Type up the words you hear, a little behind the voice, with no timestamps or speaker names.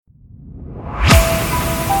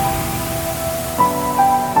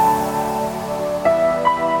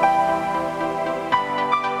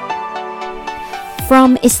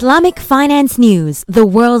Islamic Finance News, the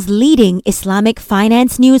world's leading Islamic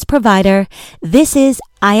finance news provider, this is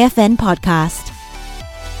IFN Podcast.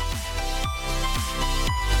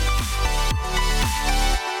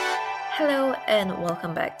 Hello and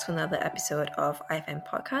welcome back to another episode of IFN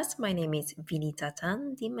Podcast. My name is Vinita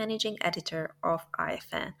Tan, the managing editor of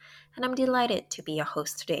IFN, and I'm delighted to be your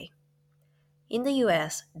host today. In the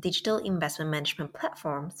US, digital investment management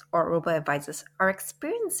platforms, or robo-advisors, are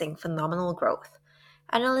experiencing phenomenal growth.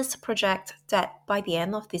 Analysts project that by the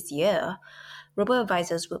end of this year,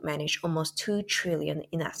 robo-advisors would manage almost $2 trillion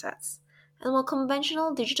in assets. And while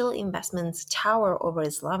conventional digital investments tower over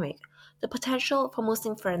Islamic, the potential for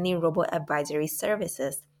Muslim-friendly robo-advisory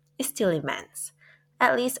services is still immense,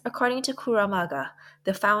 at least according to Khurram Agha,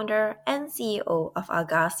 the founder and CEO of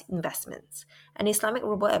Aghas Investments, an Islamic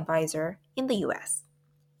robo-advisor in the US.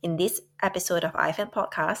 In this episode of IFN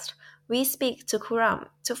Podcast, we speak to Khurram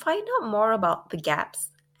to find out more about the gaps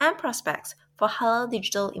and prospects for halal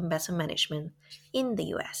digital investment management in the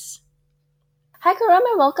US. Hi Khurram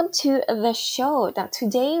and welcome to the show. Now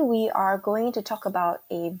today we are going to talk about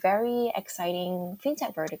a very exciting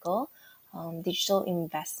fintech vertical, digital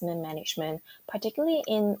investment management, particularly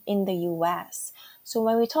in the US. So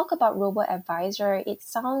when we talk about robo-advisor, it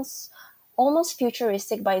sounds almost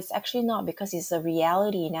futuristic, but it's actually not because it's a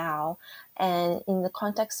reality now. And in the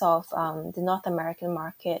context of the North American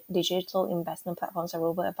market, digital investment platforms or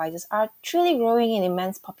robo-advisors are truly growing in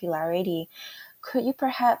immense popularity. Could you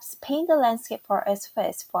perhaps paint the landscape for us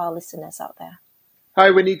first for our listeners out there? Hi,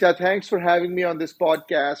 Vinita. Thanks for having me on this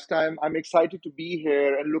podcast. I'm excited to be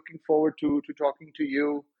here and looking forward to talking to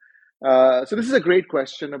you. So this is a great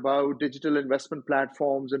question about digital investment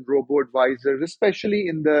platforms and robo-advisors, especially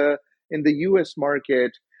in the US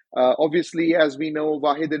market. Obviously, as we know,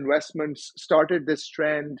 Wahid Investments started this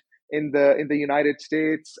trend in the United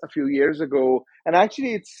States a few years ago, and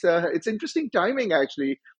actually, it's interesting timing.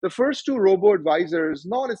 Actually, the first two robo-advisors,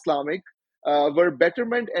 non-Islamic, were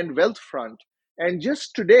Betterment and Wealthfront. And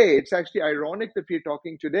just today, it's actually ironic that we're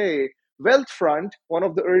talking today. Wealthfront, one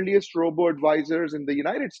of the earliest robo-advisors in the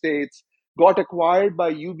United States, got acquired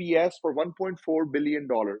by UBS for $1.4 billion.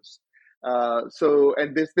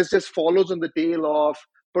 And this just follows on the tail of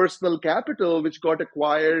Personal Capital, which got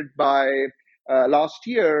acquired by last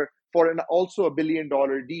year for also $1 billion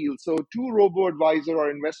deal. So two robo-advisor or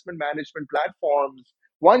investment management platforms,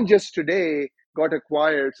 one just today got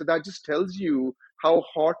acquired. So that just tells you how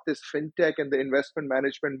hot this fintech and the investment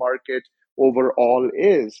management market overall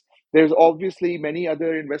is. There's obviously many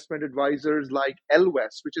other investment advisors like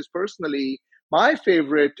Ellevest, which is personally my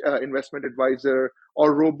favorite investment advisor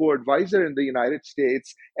or robo-advisor in the United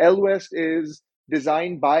States. Ellevest is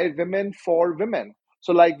designed by women for women.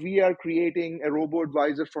 So like we are creating a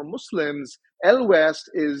robo-advisor for Muslims, Ellevest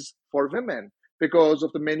is for women because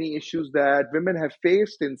of the many issues that women have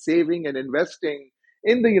faced in saving and investing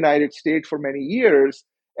in the United States for many years.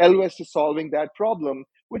 Ellevest is solving that problem,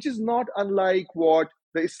 which is not unlike what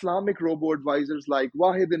the Islamic robo-advisors like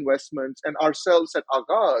Wahid Investments and ourselves at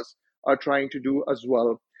Aghas are trying to do as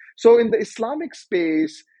well. So in the Islamic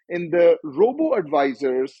space, in the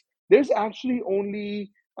robo-advisors, there's actually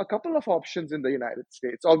only a couple of options in the United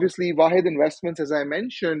States. Obviously, Wahid Investments, as I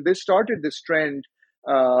mentioned, they started this trend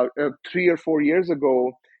 3 or 4 years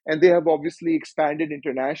ago, and they have obviously expanded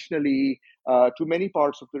internationally to many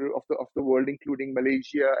parts of the world, including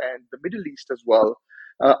Malaysia and the Middle East as well.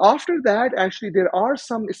 After that, actually, there are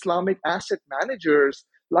some Islamic asset managers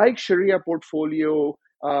like Sharia Portfolio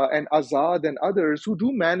and Azad and others who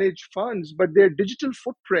do manage funds, but their digital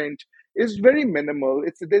footprint is very minimal.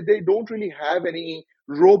 They don't really have any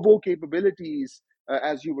robo capabilities,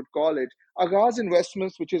 as you would call it. Aghas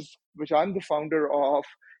Investments, which I'm the founder of,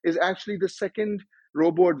 is actually the second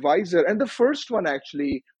robo-advisor and the first one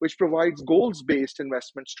actually which provides goals-based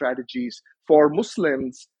investment strategies for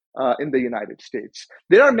Muslims in the United States.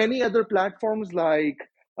 There are many other platforms like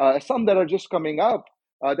some that are just coming up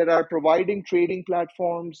that are providing trading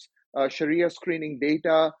platforms, Sharia screening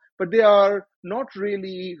data, but they are not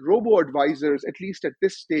really robo-advisors, at least at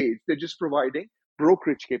this stage. They're just providing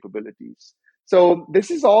brokerage capabilities. So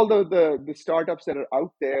this is all the startups that are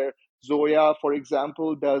out there. Zoya, for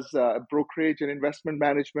example, does brokerage and investment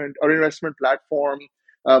management or investment platform.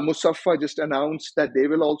 Musaffa just announced that they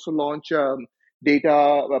will also launch a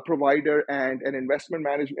data provider and an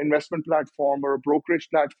investment platform or a brokerage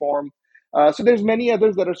platform. So there's many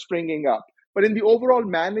others that are springing up. But in the overall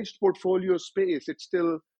managed portfolio space, it's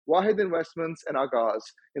still Wahid Investments and Aghas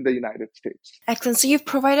in the United States. Excellent. So you've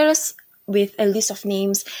provided us with a list of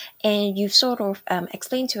names, and you've sort of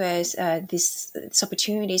explained to us these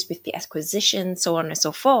opportunities with the acquisition, so on and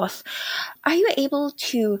so forth. Are you able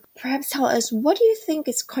to perhaps tell us what do you think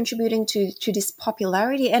is contributing to this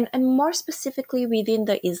popularity, and more specifically within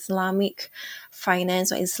the Islamic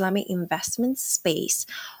finance or Islamic investment space?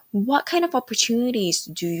 What kind of opportunities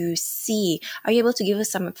do you see? Are you able to give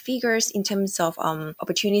us some figures in terms of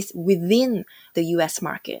opportunities within the US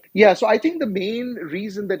market? Yeah, so I think the main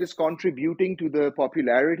reason that is contributing to the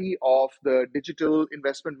popularity of the digital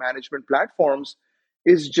investment management platforms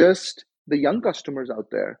is just the young customers out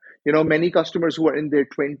there. Many customers who are in their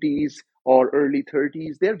 20s or early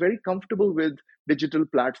 30s, they're very comfortable with digital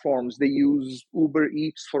platforms. They use Uber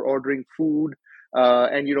Eats for ordering food.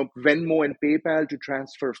 And Venmo and PayPal to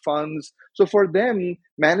transfer funds. So for them,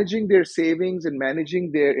 managing their savings and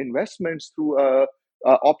managing their investments through a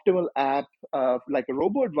optimal app like a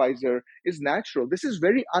robo advisor is natural. This is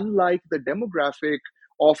very unlike the demographic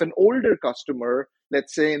of an older customer,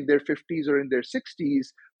 let's say in their 50s or in their 60s,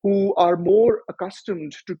 who are more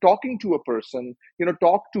accustomed to talking to a person,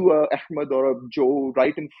 talk to a Ahmed or a Joe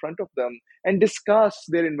right in front of them and discuss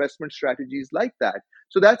their investment strategies like that.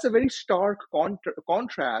 So that's a very stark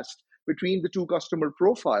contrast between the two customer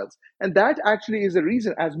profiles. And that actually is the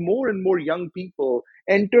reason, as more and more young people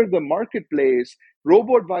enter the marketplace,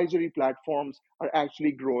 robo advisory platforms are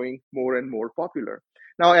actually growing more and more popular.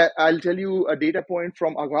 Now, I'll tell you a data point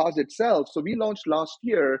from Agaz itself. So we launched last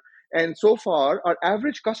year, and so far, our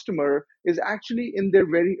average customer is actually in their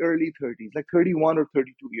very early 30s, like 31 or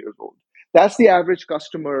 32 years old. That's the average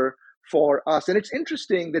customer for us. And it's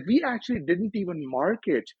interesting that we actually didn't even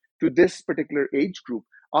market to this particular age group.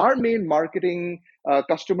 Our main marketing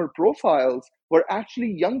customer profiles were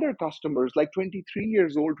actually younger customers, like 23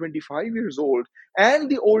 years old, 25 years old, and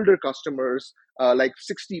the older customers, like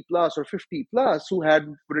 60 plus or 50 plus, who had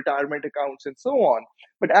retirement accounts and so on.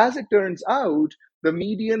 But as it turns out, the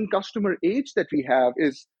median customer age that we have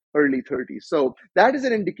is early 30s. So that is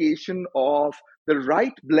an indication of the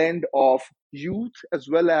right blend of youth as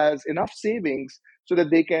well as enough savings so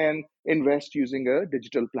that they can invest using a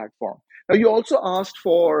digital platform. Now, you also asked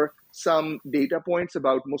for some data points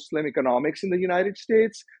about Muslim economics in the United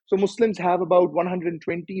States. So Muslims have about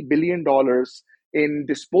 $120 billion in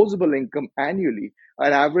disposable income annually.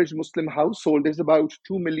 An average Muslim household is about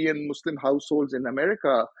 2 million Muslim households in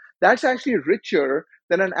America. That's actually richer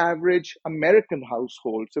than an average American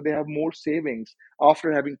household. So they have more savings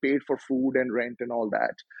after having paid for food and rent and all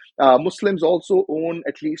that. Muslims also own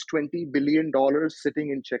at least $20 billion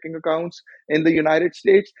sitting in checking accounts in the United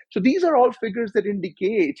States. So these are all figures that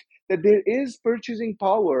indicate that there is purchasing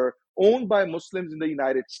power owned by Muslims in the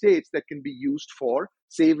United States that can be used for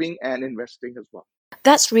saving and investing as well.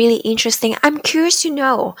 That's really interesting. I'm curious to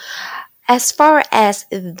know, as far as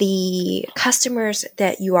the customers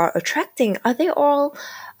that you are attracting, are they all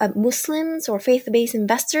Muslims or faith-based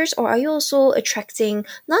investors, or are you also attracting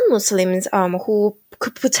non-Muslims who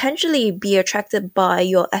could potentially be attracted by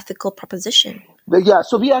your ethical proposition? Yeah,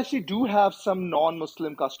 so we actually do have some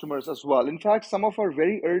non-Muslim customers as well. In fact, some of our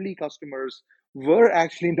very early customers were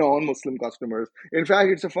actually non-Muslim customers. In fact,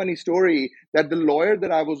 it's a funny story that the lawyer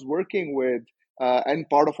that I was working with and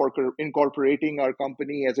part of our incorporating our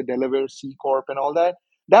company as a Delaware C Corp and all that,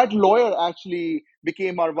 that lawyer actually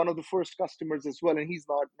became one of the first customers as well, and he's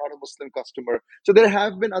not a Muslim customer. So there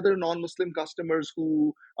have been other non-Muslim customers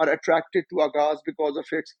who are attracted to Agaz because of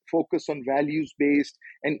its focus on values-based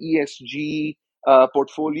and ESG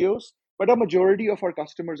portfolios. But a majority of our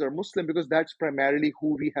customers are Muslim because that's primarily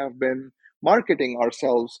who we have been marketing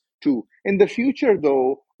ourselves to. In the future,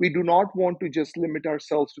 though, we do not want to just limit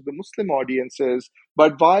ourselves to the Muslim audiences,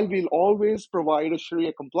 but while we'll always provide a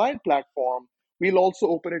Sharia compliant platform, we'll also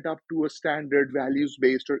open it up to a standard values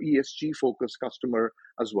based or ESG focused customer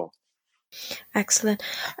as well. Excellent.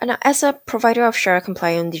 And as a provider of Sharia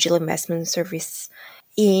compliant digital investment service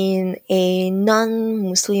in a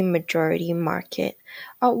non-Muslim majority market,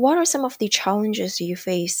 what are some of the challenges you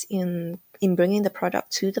face in bringing the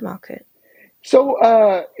product to the market? So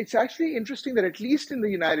it's actually interesting that at least in the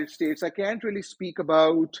United States, I can't really speak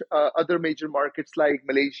about other major markets like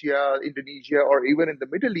Malaysia, Indonesia, or even in the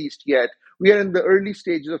Middle East yet. We are in the early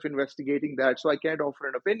stages of investigating that, so I can't offer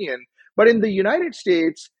an opinion. But in the United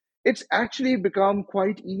States, it's actually become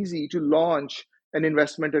quite easy to launch an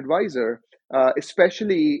investment advisor,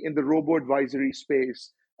 especially in the robo advisory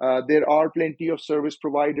space. There are plenty of service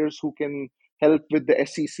providers who can help with the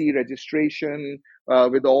SEC registration,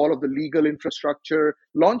 with all of the legal infrastructure.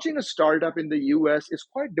 Launching a startup in the US is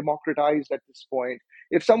quite democratized at this point.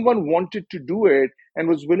 If someone wanted to do it and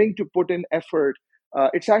was willing to put in effort,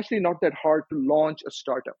 it's actually not that hard to launch a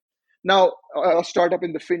startup. Now, a startup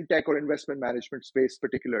in the fintech or investment management space,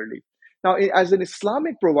 particularly. Now, as an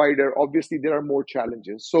Islamic provider, obviously there are more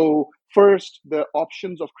challenges. So, first, the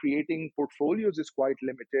options of creating portfolios is quite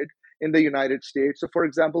limited in the United States. So, for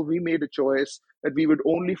example, we made a choice that we would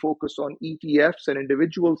only focus on ETFs and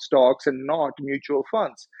individual stocks and not mutual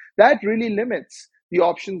funds. That really limits the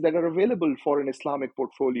options that are available for an Islamic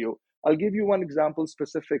portfolio. I'll give you one example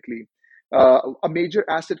specifically. A major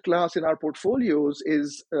asset class in our portfolios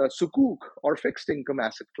is sukuk or fixed income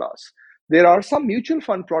asset class. There are some mutual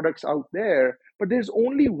fund products out there, but there's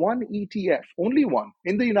only one ETF, only one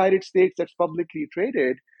in the United States that's publicly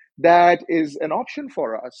traded that is an option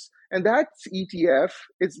for us. And that's ETF.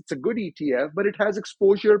 It's a good ETF, but it has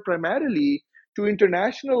exposure primarily to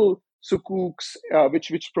international sukuks,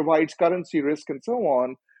 which provides currency risk and so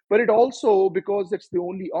on. But it also, because it's the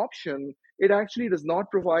only option, it actually does not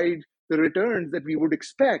provide the returns that we would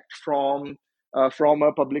expect from a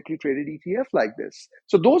publicly traded ETF like this.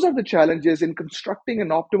 So those are the challenges in constructing an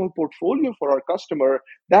optimal portfolio for our customer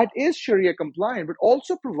that is Sharia compliant, but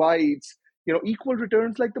also provides equal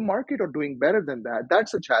returns like the market or doing better than that.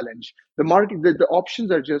 That's a challenge. The market, the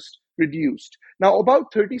options are just reduced. Now,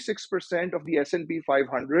 about 36% of the S&P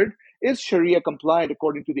 500 is Sharia compliant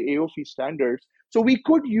according to the AOFI standards. So we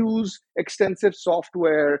could use extensive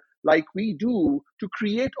software like we do to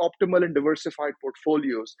create optimal and diversified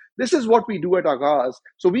portfolios. This is what we do at Agaz.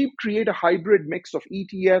 So we create a hybrid mix of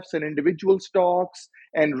ETFs and individual stocks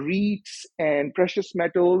and REITs and precious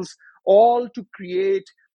metals, all to create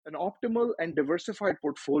an optimal and diversified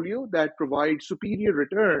portfolio that provides superior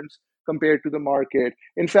returns compared to the market.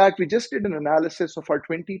 In fact, we just did an analysis of our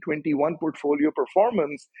 2021 portfolio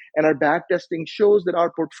performance, and our back testing shows that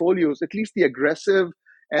our portfolios, at least the aggressive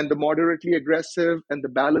and the moderately aggressive and the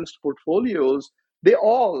balanced portfolios, they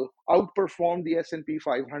all outperform the S&P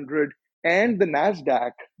 500 and the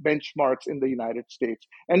NASDAQ benchmarks in the United States.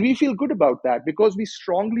 And we feel good about that because we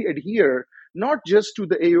strongly adhere not just to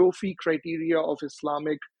the AOFI criteria of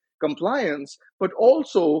Islamic compliance, but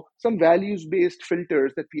also some values-based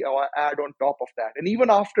filters that we add on top of that. And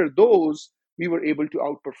even after those, we were able to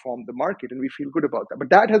outperform the market, and we feel good about that.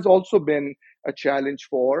 But that has also been a challenge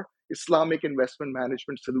for Islamic investment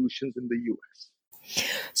management solutions in the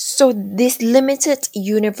US. So this limited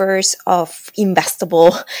universe of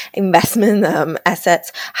investable investment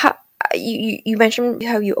assets, how you mentioned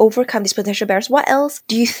how you overcome these potential barriers. What else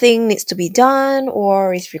do you think needs to be done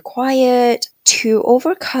or is required to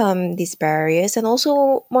overcome these barriers, and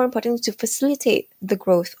also, more importantly, to facilitate the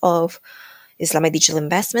growth of Islamic digital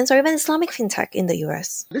investments or even Islamic fintech in the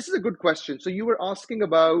US? This is a good question. So you were asking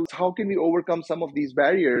about how can we overcome some of these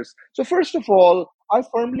barriers. So first of all, I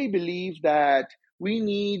firmly believe that we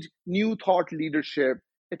need new thought leadership,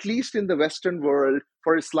 at least in the Western world,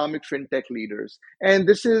 for Islamic fintech leaders. And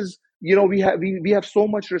this is, we have so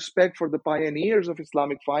much respect for the pioneers of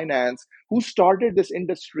Islamic finance who started this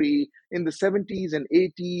industry in the 70s and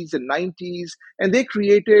 80s and 90s, and they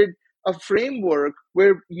created a framework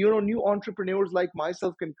where new entrepreneurs like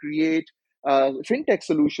myself can create fintech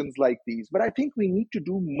solutions like these. But I think we need to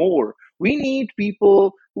do more. We need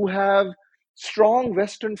people who have strong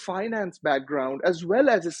Western finance background as well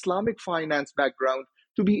as Islamic finance background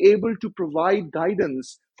to be able to provide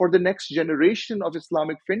guidance for the next generation of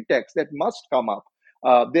Islamic fintechs that must come up.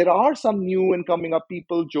 There are some new and coming up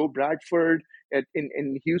people, Joe Bradford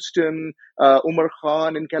in Houston, Umar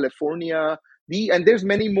Khan in California, and there's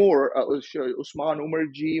many more, Usman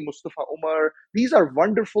Umarji, Mustafa Umar. These are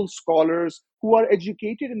wonderful scholars who are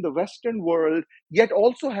educated in the Western world, yet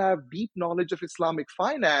also have deep knowledge of Islamic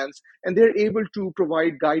finance, and they're able to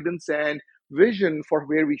provide guidance and vision for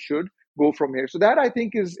where we should go from here. So that, I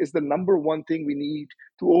think, is the number one thing we need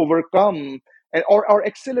to overcome or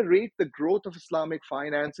accelerate the growth of Islamic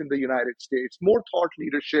finance in the United States. More thought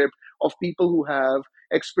leadership of people who have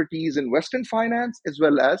expertise in Western finance as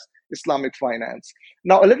well as Islamic finance.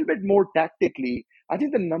 Now, a little bit more tactically, I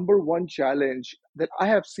think the number one challenge that I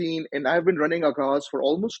have seen, and I've been running Agaz for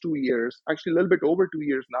almost 2 years, actually a little bit over 2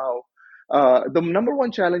 years now. The number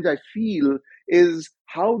one challenge I feel is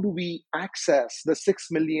how do we access the 6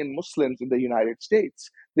 million Muslims in the United States?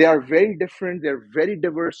 They are very different. They're a very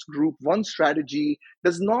diverse group. One strategy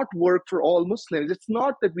does not work for all Muslims. It's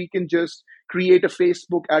not that we can just create a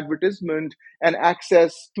Facebook advertisement and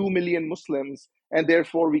access 2 million Muslims, and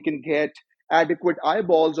therefore we can get adequate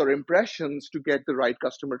eyeballs or impressions to get the right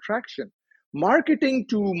customer traction. Marketing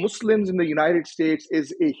to Muslims in the United States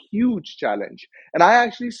is a huge challenge. And I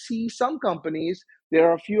actually see some companies, there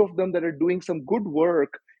are a few of them that are doing some good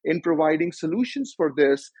work in providing solutions for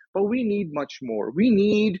this, but we need much more. We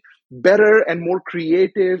need better and more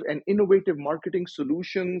creative and innovative marketing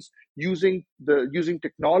solutions using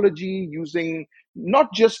technology, using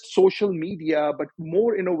not just social media, but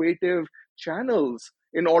more innovative channels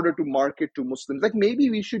in order to market to Muslims. Like maybe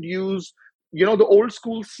we should use, the old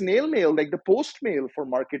school snail mail, like the post mail for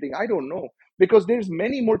marketing. I don't know, because there's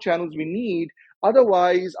many more channels we need.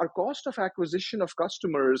 Otherwise, our cost of acquisition of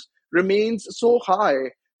customers remains so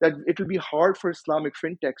high that it will be hard for Islamic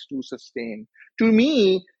fintechs to sustain. To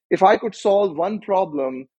me, if I could solve one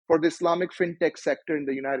problem for the Islamic fintech sector in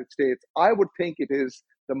the United States, I would think it is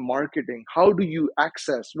the marketing. How do you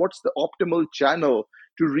access? What's the optimal channel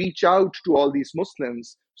to reach out to all these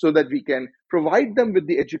Muslims so that we can provide them with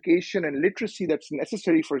the education and literacy that's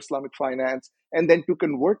necessary for Islamic finance, and then to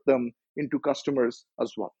convert them into customers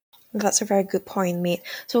as well? That's a very good point, mate.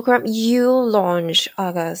 So, Graham, you launched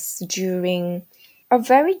Agas during a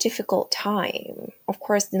very difficult time. Of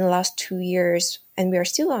course, in the last 2 years, and we are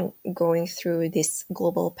still going through this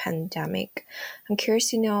global pandemic. I'm curious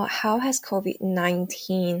to know, how has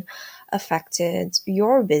COVID-19 affected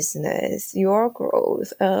your business, your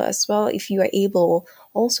growth, as well, if you are able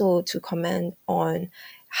also to comment on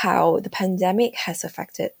how the pandemic has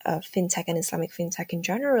affected fintech and Islamic fintech in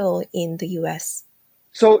general in the US.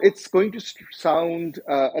 So it's going to sound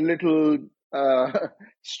a little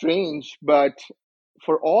strange, but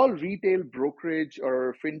for all retail brokerage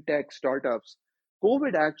or fintech startups,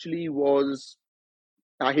 COVID actually was,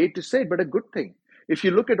 I hate to say it, but a good thing. If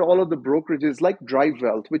you look at all of the brokerages like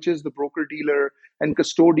DriveWealth, which is the broker dealer and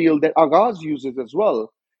custodial that Agaz uses as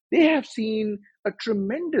well, they have seen a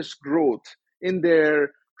tremendous growth in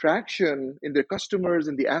their traction, in their customers,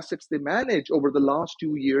 and the assets they manage over the last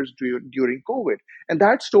 2 years during COVID. And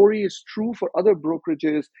that story is true for other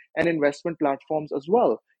brokerages and investment platforms as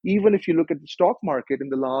well. Even if you look at the stock market in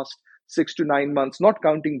the last 6 to 9 months, not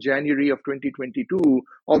counting January of 2022,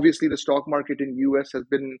 obviously the stock market in US has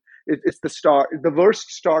been, it's the worst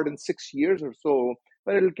start in 6 years or so,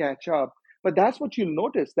 but it'll catch up. But that's what you'll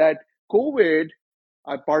notice, that COVID,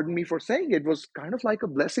 pardon me for saying it, was kind of like a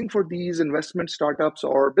blessing for these investment startups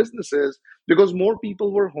or businesses, because more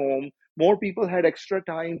people were home, more people had extra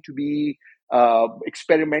time to be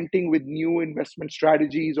experimenting with new investment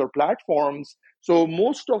strategies or platforms. So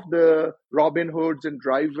most of the Robinhoods and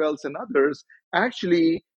DriveWells and others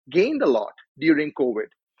actually gained a lot during COVID.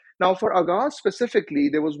 Now, for Agaz specifically,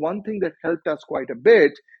 there was one thing that helped us quite a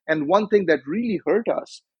bit, and one thing that really hurt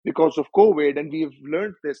us because of COVID, and we've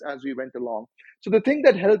learned this as we went along. So the thing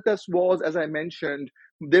that helped us was, as I mentioned,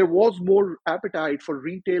 there was more appetite for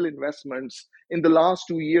retail investments in the last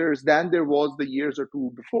 2 years than there was the years or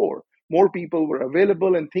two before. More people were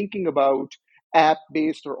available and thinking about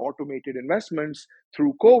app-based or automated investments.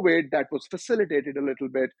 Through COVID, that was facilitated a little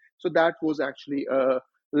bit. So that was actually a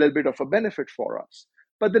little bit of a benefit for us.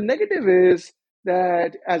 But the negative is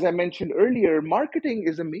that, as I mentioned earlier, marketing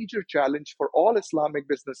is a major challenge for all Islamic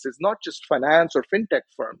businesses, not just finance or fintech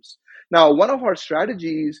firms. Now, one of our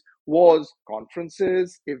strategies was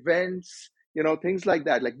conferences, events, things like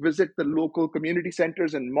that, like visit the local community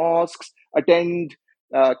centers and mosques, attend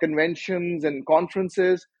conventions and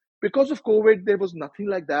conferences. Because of COVID, there was nothing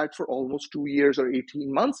like that for almost 2 years or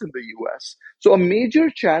 18 months in the US. So a major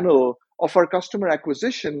channel of our customer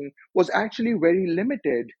acquisition was actually very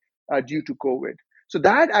limited due to COVID. So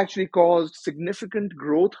that actually caused significant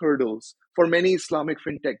growth hurdles for many Islamic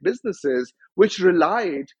fintech businesses, which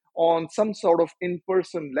relied on some sort of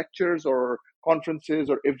in-person lectures or conferences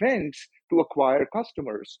or events to acquire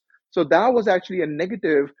customers. So that was actually a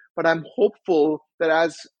negative, but I'm hopeful that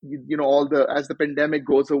as as the pandemic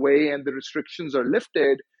goes away and the restrictions are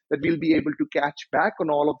lifted, that we'll be able to catch back on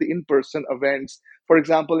all of the in-person events. For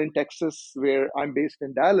example, in Texas, where I'm based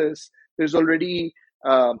in Dallas, there's already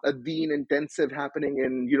a Dean Intensive happening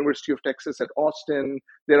in University of Texas at Austin.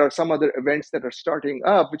 There are some other events that are starting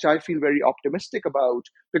up, which I feel very optimistic about,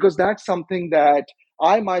 because that's something that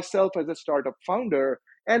I myself, as a startup founder,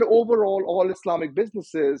 and overall all Islamic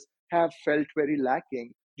businesses have felt very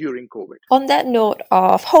lacking during COVID. On that note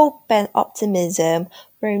of hope and optimism,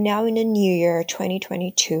 we're now in the new year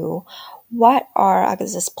 2022. What are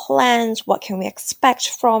Agaz's plans? What can we expect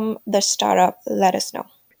from the startup? Let us know.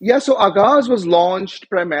 Yeah, so Agaz was launched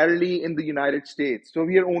primarily in the United States. So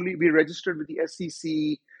we registered with the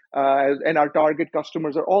SEC, and our target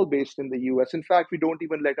customers are all based in the US. In fact, we don't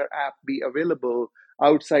even let our app be available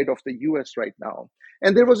outside of the US right now.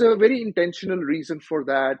 And there was a very intentional reason for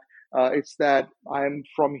that. It's that I'm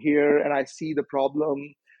from here and I see the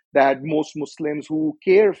problem that most Muslims who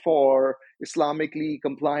care for Islamically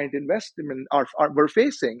compliant investment were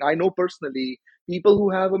facing. I know personally people who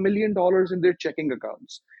have $1 million in their checking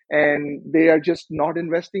accounts, and they are just not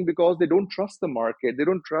investing because they don't trust the market. They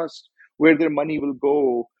don't trust where their money will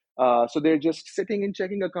go. So they're just sitting in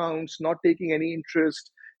checking accounts, not taking any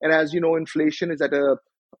interest. And as you know, inflation is at a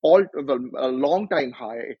long time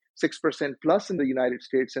high, 6% plus in the United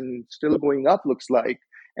States, and still going up, looks like.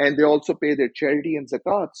 And they also pay their charity and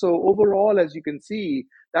zakat. So overall, as you can see,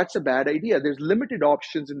 that's a bad idea. There's limited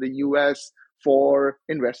options in the US for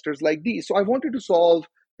investors like these. So I wanted to solve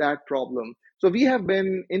that problem. So we have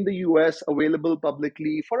been in the US available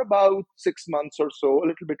publicly for about 6 months or so, a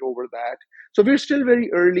little bit over that. So we're still very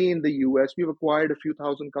early in the US. We've acquired a few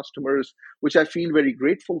thousand customers, which I feel very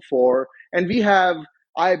grateful for. And we have,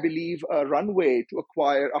 I believe, a runway to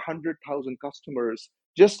acquire 100,000 customers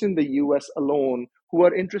just in the US alone who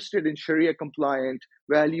are interested in Sharia compliant,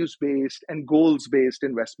 values based, and goals based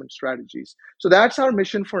investment strategies. So that's our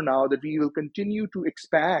mission for now, that we will continue to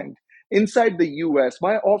expand inside the US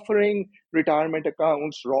by offering retirement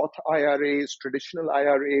accounts, Roth IRAs, traditional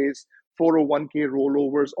IRAs, 401k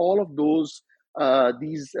rollovers, all of those,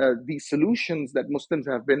 these solutions that Muslims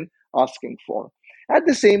have been asking for. At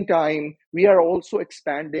the same time, we are also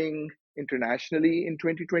expanding internationally in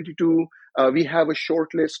 2022. We have a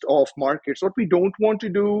short list of markets. What we don't want to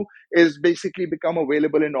do is basically become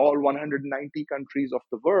available in all 190 countries of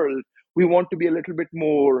the world. We want to be a little bit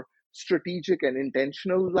more strategic and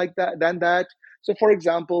intentional like that than that. So for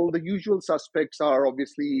example, the usual suspects are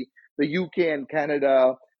obviously the UK and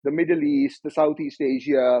Canada, the Middle East, the Southeast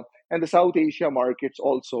Asia, and the South Asia markets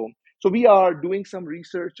also. So we are doing some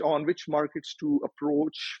research on which markets to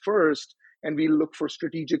approach first, and we'll look for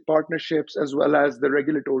strategic partnerships as well as the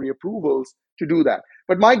regulatory approvals to do that.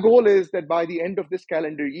 But my goal is that by the end of this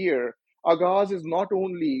calendar year, Agaz is not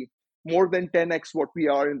only more than 10x what we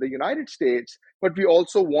are in the United States, but we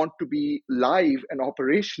also want to be live and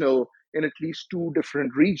operational in at least 2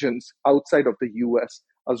 different regions outside of the US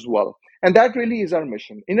as well. And that really is our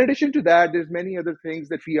mission. In addition to that, there's many other things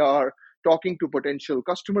that we are talking to potential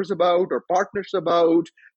customers about or partners about.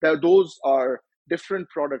 Those are different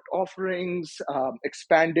product offerings,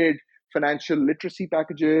 expanded financial literacy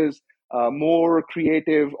packages, more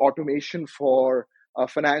creative automation for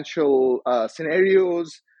financial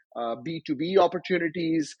scenarios, B2B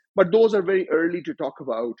opportunities, but those are very early to talk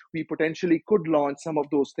about. We potentially could launch some of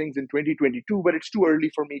those things in 2022, but it's too early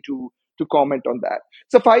for me to comment on that.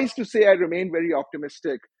 Suffice to say, I remain very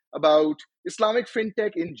optimistic about Islamic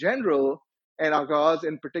fintech in general and Agaz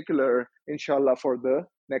in particular, inshallah, for the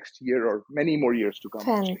next year or many more years to come.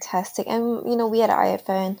 Fantastic. And, we at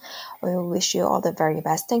IFN, we wish you all the very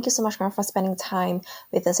best. Thank you so much, Karan, for spending time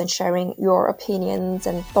with us and sharing your opinions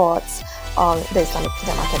and thoughts on the Islamic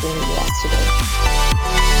fintech market in the US today.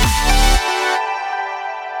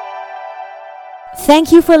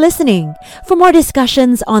 Thank you for listening. For more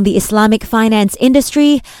discussions on the Islamic finance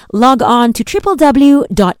industry, log on to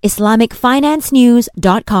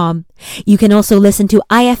www.islamicfinancenews.com. You can also listen to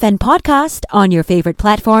IFN Podcast on your favorite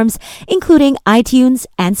platforms, including iTunes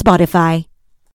and Spotify.